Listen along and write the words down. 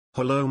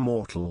Hello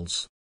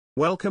mortals.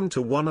 Welcome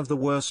to one of the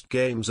worst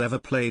games ever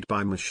played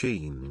by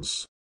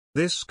machines.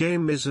 This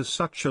game is of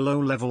such a low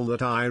level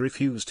that I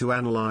refuse to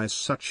analyze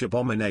such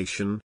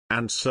abomination,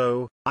 and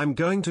so, I'm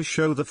going to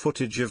show the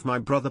footage of my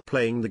brother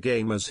playing the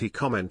game as he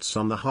comments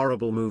on the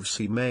horrible moves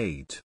he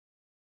made.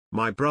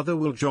 My brother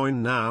will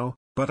join now,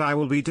 but I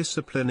will be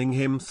disciplining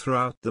him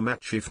throughout the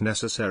match if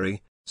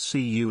necessary.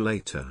 See you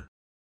later.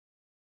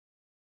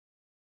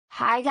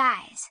 Hi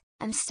guys,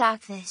 I'm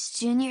StockFish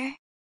Jr.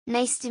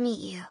 Nice to meet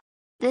you.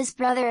 This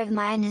brother of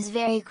mine is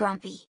very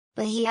grumpy,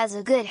 but he has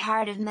a good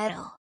heart of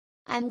metal.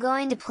 I'm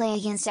going to play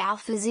against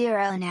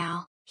AlphaZero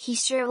now. He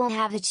sure won't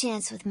have a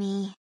chance with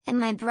me, and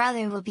my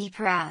brother will be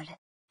proud.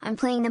 I'm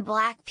playing the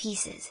black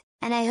pieces,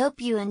 and I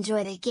hope you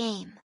enjoy the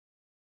game.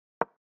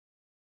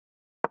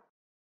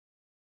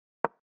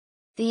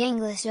 The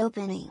English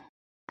opening.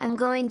 I'm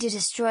going to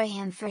destroy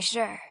him for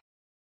sure.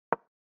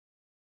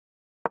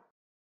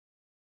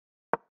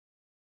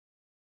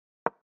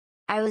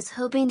 I was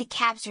hoping to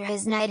capture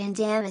his knight and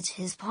damage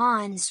his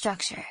pawn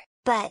structure,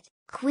 but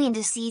queen to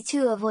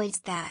c2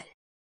 avoids that.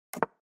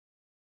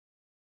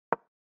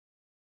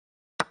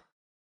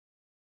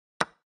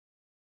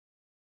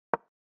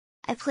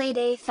 I played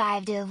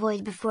a5 to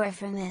avoid b4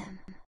 from him.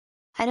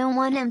 I don't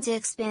want him to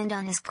expand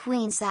on his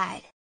queen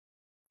side.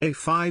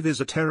 a5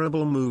 is a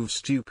terrible move,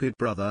 stupid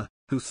brother.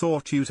 Who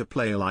taught you to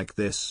play like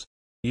this?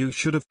 You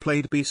should have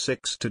played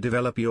b6 to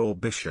develop your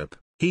bishop.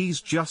 He's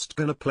just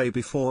gonna play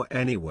b4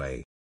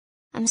 anyway.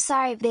 I'm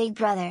sorry big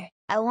brother,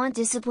 I won't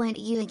disappoint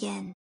you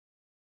again.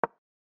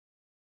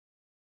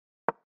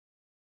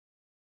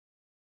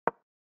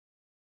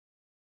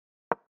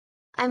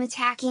 I'm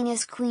attacking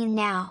his queen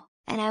now,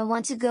 and I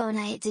want to go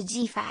knight to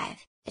g5,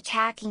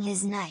 attacking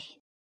his knight.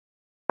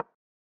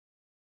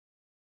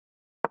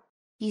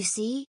 You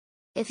see?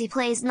 If he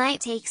plays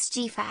knight takes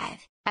g5,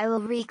 I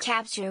will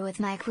recapture with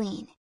my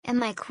queen, and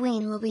my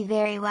queen will be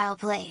very well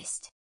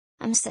placed.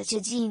 I'm such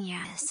a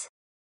genius.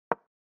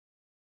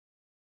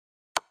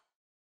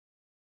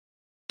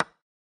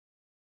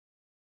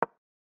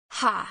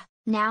 Ha!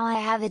 Now I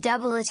have a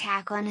double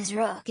attack on his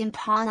rook and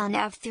pawn on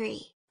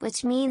f3,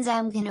 which means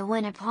I'm gonna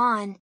win a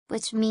pawn,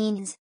 which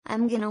means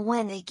I'm gonna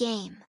win the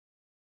game.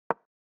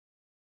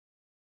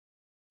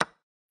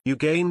 You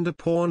gained a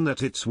pawn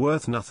that it's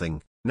worth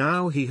nothing.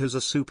 Now he has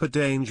a super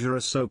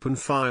dangerous open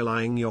file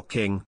eyeing your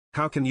king.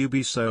 How can you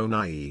be so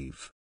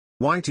naive?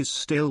 White is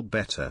still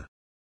better.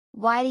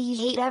 Why do you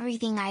hate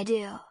everything I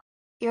do?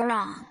 You're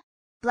wrong.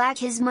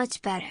 Black is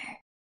much better.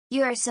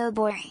 You are so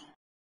boring.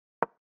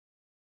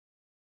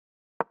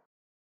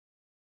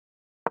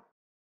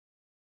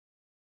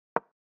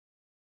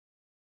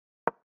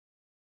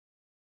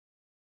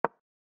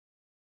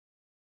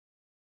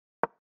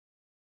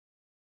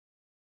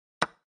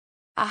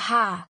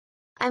 Aha!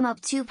 I'm up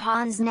 2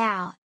 pawns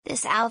now.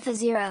 This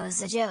AlphaZero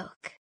is a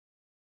joke.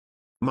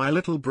 My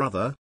little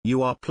brother,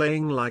 you are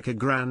playing like a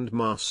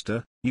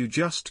grandmaster. You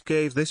just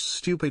gave this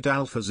stupid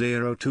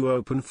AlphaZero 2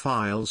 open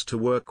files to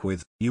work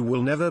with. You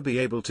will never be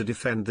able to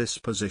defend this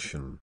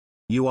position.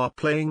 You are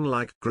playing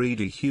like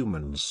greedy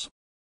humans.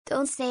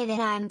 Don't say that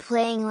I'm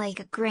playing like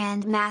a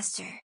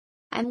grandmaster.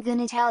 I'm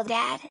gonna tell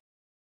Dad.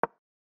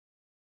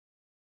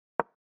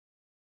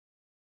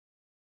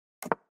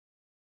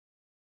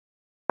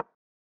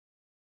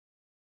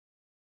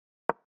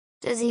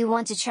 Does he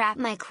want to trap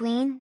my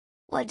queen?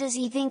 What does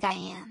he think I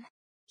am?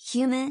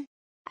 Human?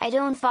 I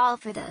don't fall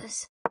for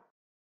those.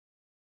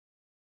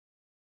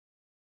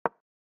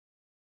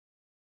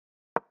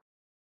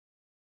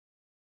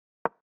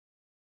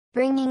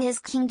 Bringing his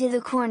king to the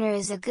corner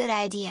is a good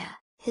idea.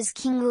 His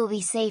king will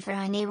be safer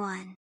on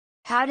a1.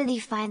 How did he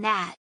find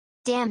that?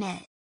 Damn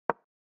it!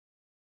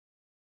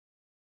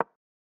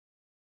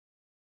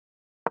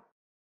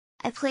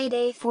 I played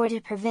a4 to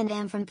prevent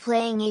him from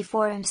playing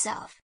a4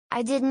 himself.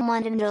 I didn't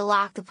want him to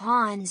lock the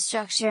pawn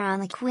structure on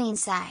the queen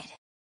side.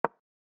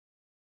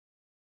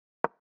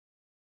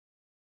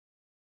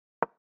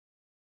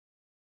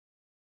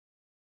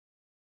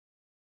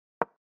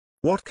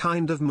 What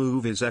kind of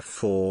move is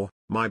f4,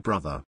 my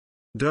brother?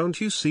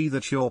 Don't you see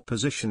that your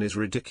position is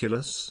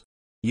ridiculous?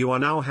 You are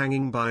now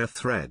hanging by a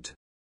thread.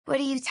 What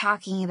are you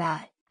talking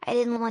about? I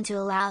didn't want to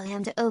allow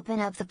him to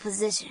open up the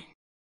position.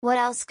 What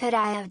else could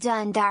I have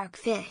done,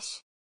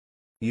 StockFish?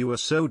 You are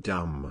so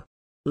dumb.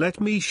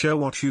 Let me show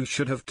what you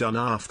should have done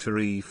after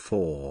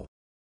e4.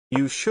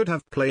 You should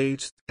have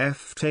played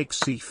f takes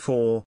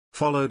c4,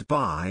 followed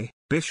by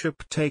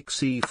bishop takes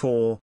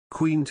e4,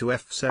 queen to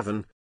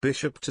f7,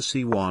 bishop to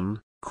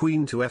c1,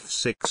 queen to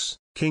f6,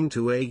 king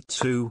to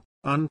a2,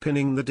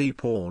 unpinning the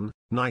d-pawn,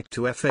 knight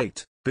to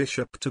f8,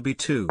 bishop to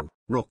b2,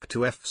 rook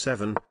to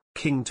f7,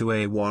 king to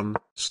a1,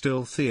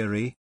 still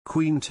theory,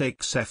 queen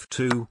takes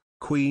f2,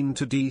 queen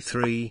to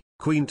d3,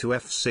 queen to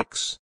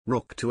f6,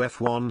 rook to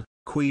f1,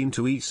 queen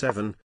to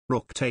e7,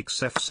 rook takes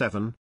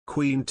f7,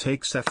 queen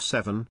takes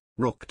f7,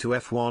 rook to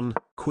f1,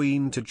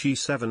 queen to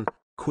g7,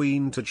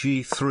 queen to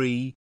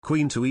g3,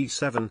 queen to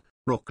e7,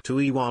 rook to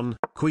e1,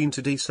 queen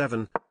to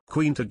d7,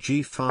 queen to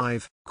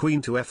g5,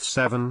 queen to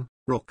f7,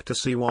 rook to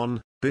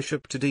c1,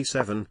 bishop to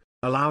d7,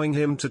 allowing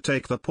him to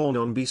take the pawn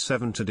on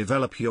b7 to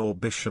develop your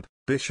bishop.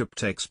 Bishop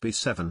takes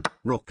b7,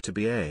 rook to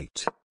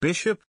b8,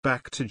 bishop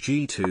back to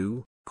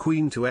g2,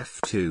 queen to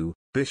f2,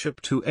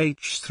 bishop to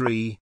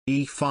h3,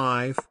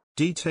 e5,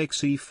 d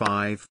takes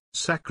e5,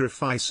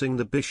 sacrificing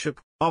the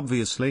bishop,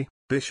 obviously,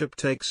 bishop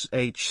takes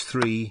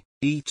h3,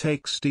 e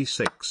takes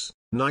d6,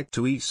 knight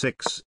to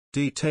e6,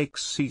 d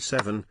takes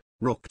c7,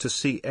 rook to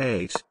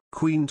c8,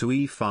 queen to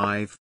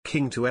e5,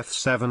 king to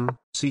f7,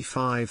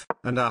 c5,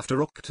 and after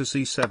rook to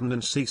c7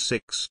 and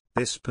c6,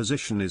 this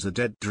position is a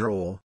dead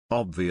draw,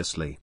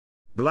 obviously.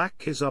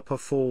 Black is up a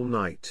full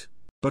knight,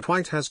 but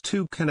white has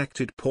two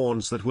connected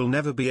pawns that will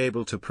never be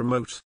able to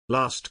promote.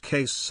 Last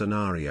case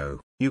scenario,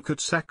 you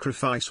could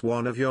sacrifice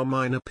one of your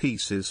minor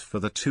pieces for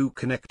the two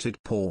connected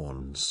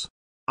pawns.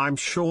 I'm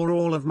sure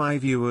all of my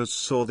viewers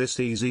saw this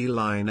easy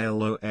line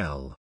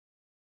LOL.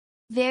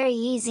 Very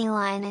easy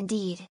line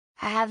indeed.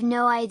 I have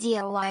no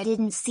idea why I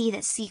didn't see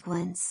that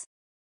sequence.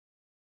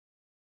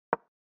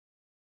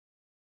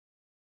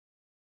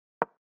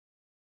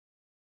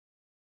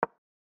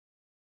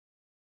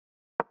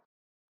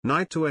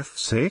 Knight to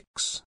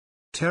f6?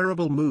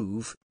 Terrible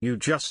move, you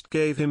just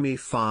gave him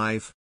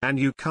e5, and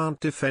you can't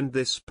defend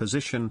this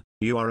position,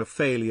 you are a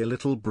failure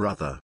little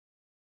brother.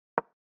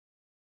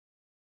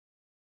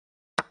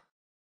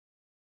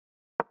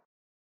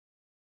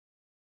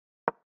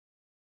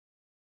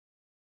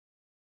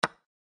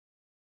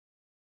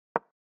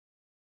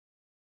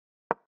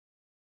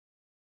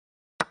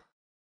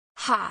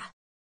 Ha!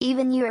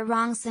 Even you are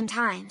wrong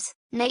sometimes.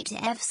 Knight to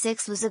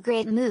f6 was a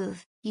great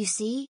move, you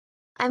see?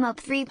 I'm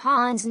up 3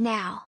 pawns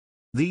now.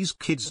 These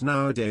kids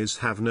nowadays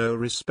have no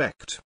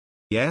respect.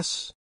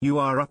 Yes, you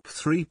are up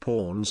 3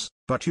 pawns,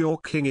 but your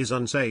king is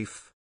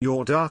unsafe,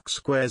 your dark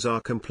squares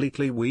are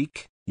completely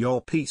weak,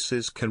 your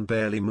pieces can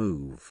barely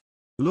move.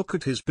 Look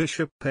at his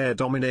bishop pair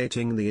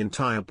dominating the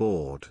entire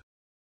board.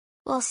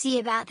 We'll see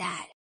about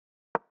that.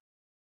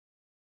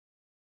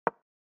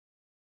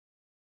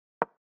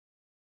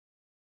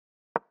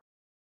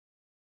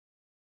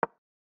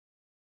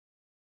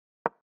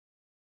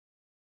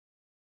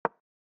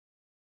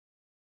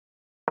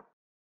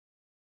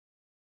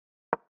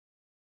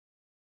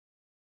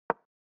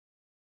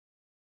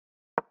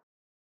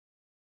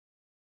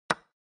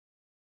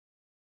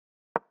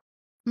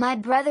 My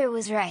brother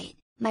was right,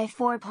 my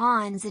 4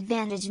 pawns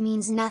advantage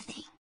means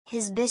nothing,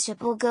 his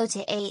bishop will go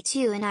to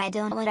a2 and I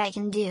don't know what I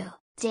can do,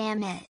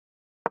 damn it.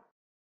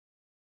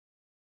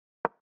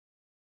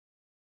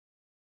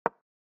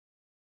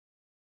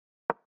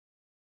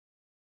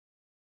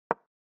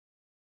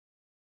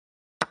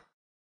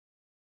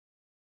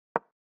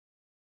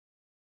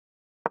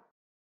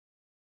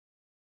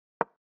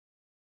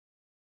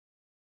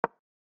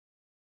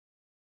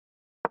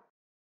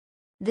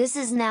 This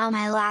is now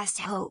my last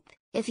hope.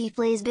 If he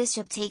plays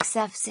bishop takes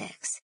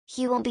f6,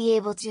 he won't be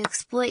able to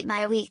exploit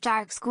my weak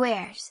dark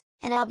squares,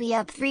 and I'll be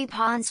up 3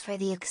 pawns for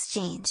the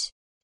exchange.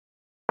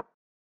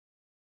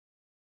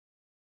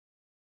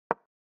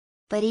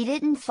 But he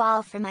didn't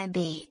fall for my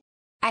bait.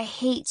 I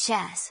hate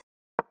chess.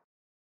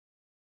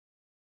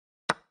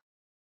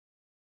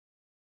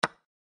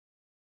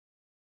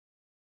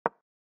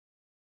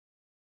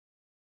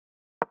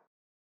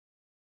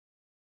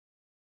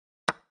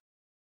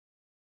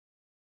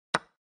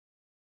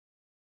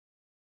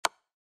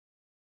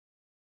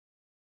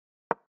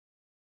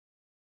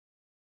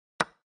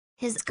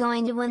 He's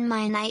going to win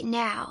my knight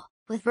now,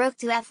 with rook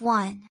to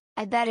f1,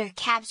 I better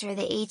capture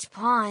the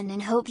h-pawn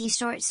and hope he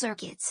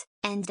short-circuits,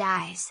 and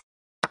dies.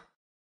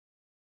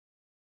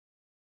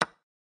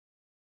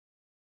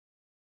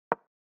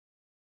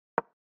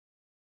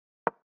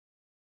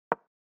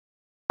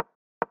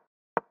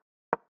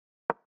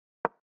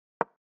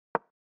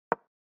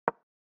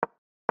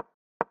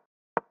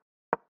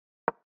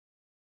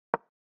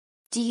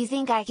 Do you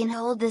think I can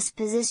hold this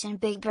position,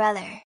 big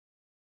brother?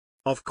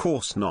 Of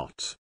course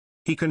not.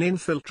 He can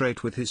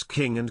infiltrate with his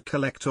king and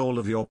collect all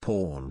of your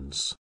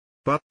pawns.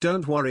 But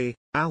don't worry,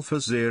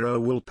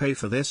 AlphaZero will pay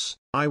for this.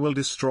 I will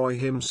destroy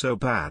him so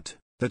bad,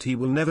 that he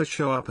will never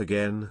show up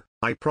again,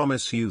 I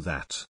promise you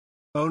that.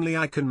 Only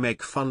I can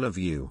make fun of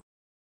you.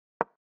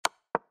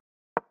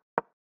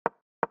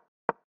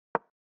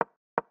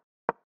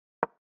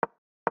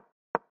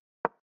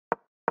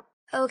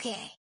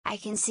 Okay, I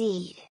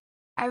concede.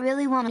 I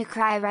really want to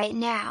cry right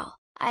now,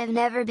 I've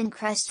never been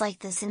crushed like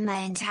this in my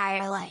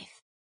entire life.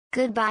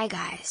 Goodbye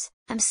guys,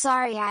 I'm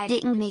sorry I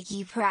didn't make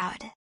you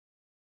proud.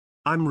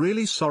 I'm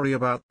really sorry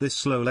about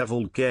this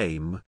low-level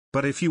game,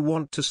 but if you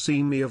want to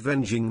see me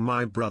avenging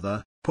my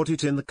brother, put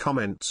it in the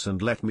comments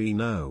and let me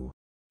know.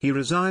 He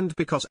resigned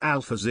because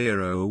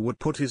AlphaZero would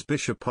put his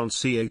bishop on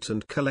c8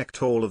 and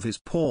collect all of his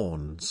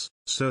pawns,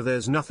 so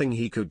there's nothing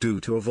he could do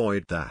to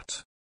avoid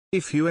that.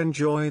 If you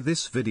enjoy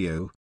this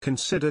video,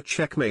 consider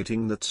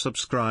checkmating that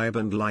subscribe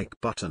and like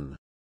button.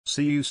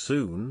 See you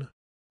soon.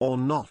 Or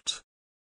not.